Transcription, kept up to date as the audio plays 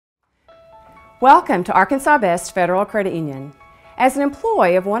Welcome to Arkansas Best Federal Credit Union. As an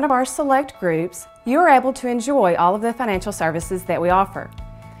employee of one of our select groups, you are able to enjoy all of the financial services that we offer.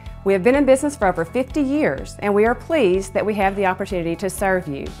 We have been in business for over 50 years, and we are pleased that we have the opportunity to serve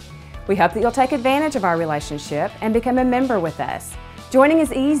you. We hope that you'll take advantage of our relationship and become a member with us. Joining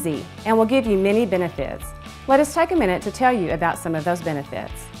is easy and will give you many benefits. Let us take a minute to tell you about some of those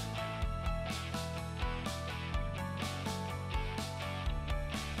benefits.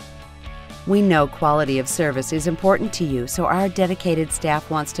 We know quality of service is important to you, so our dedicated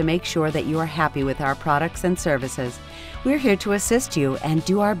staff wants to make sure that you are happy with our products and services. We're here to assist you and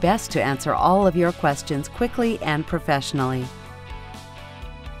do our best to answer all of your questions quickly and professionally.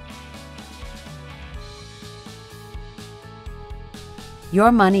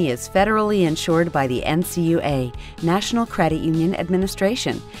 Your money is federally insured by the NCUA, National Credit Union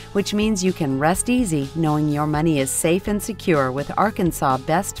Administration, which means you can rest easy knowing your money is safe and secure with Arkansas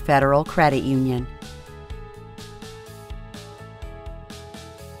Best Federal Credit Union.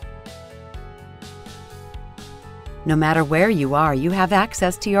 No matter where you are, you have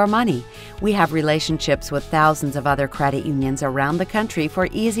access to your money. We have relationships with thousands of other credit unions around the country for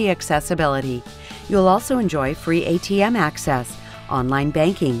easy accessibility. You'll also enjoy free ATM access, online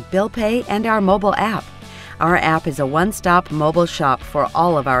banking, bill pay, and our mobile app. Our app is a one-stop mobile shop for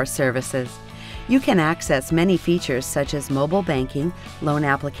all of our services. You can access many features such as mobile banking, loan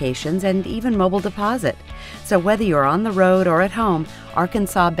applications, and even mobile deposit. So whether you're on the road or at home,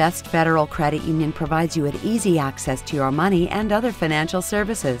 Arkansas Best Federal Credit Union provides you with easy access to your money and other financial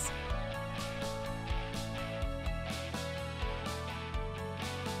services.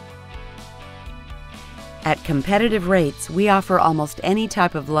 At competitive rates, we offer almost any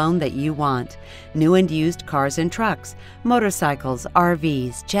type of loan that you want. New and used cars and trucks, motorcycles,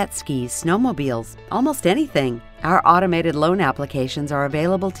 RVs, jet skis, snowmobiles, almost anything. Our automated loan applications are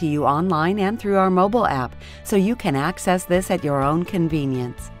available to you online and through our mobile app, so you can access this at your own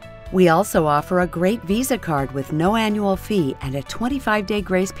convenience. We also offer a great Visa card with no annual fee and a 25-day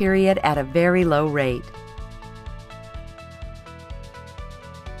grace period at a very low rate.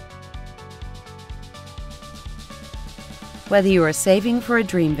 Whether you are saving for a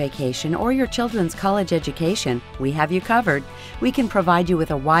dream vacation or your children's college education, we have you covered. We can provide you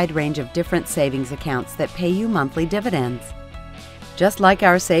with a wide range of different savings accounts that pay you monthly dividends. Just like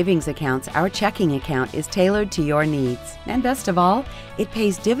our savings accounts, our checking account is tailored to your needs. And best of all, it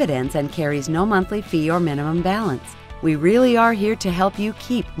pays dividends and carries no monthly fee or minimum balance. We really are here to help you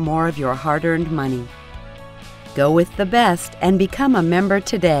keep more of your hard-earned money. Go with the best and become a member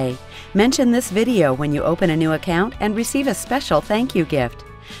today. Mention this video when you open a new account and receive a special thank you gift.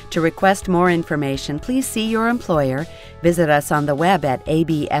 To request more information, please see your employer, visit us on the web at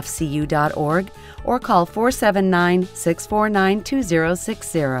abfcu.org, or call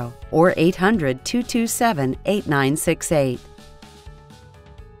 479-649-2060 or 800-227-8968.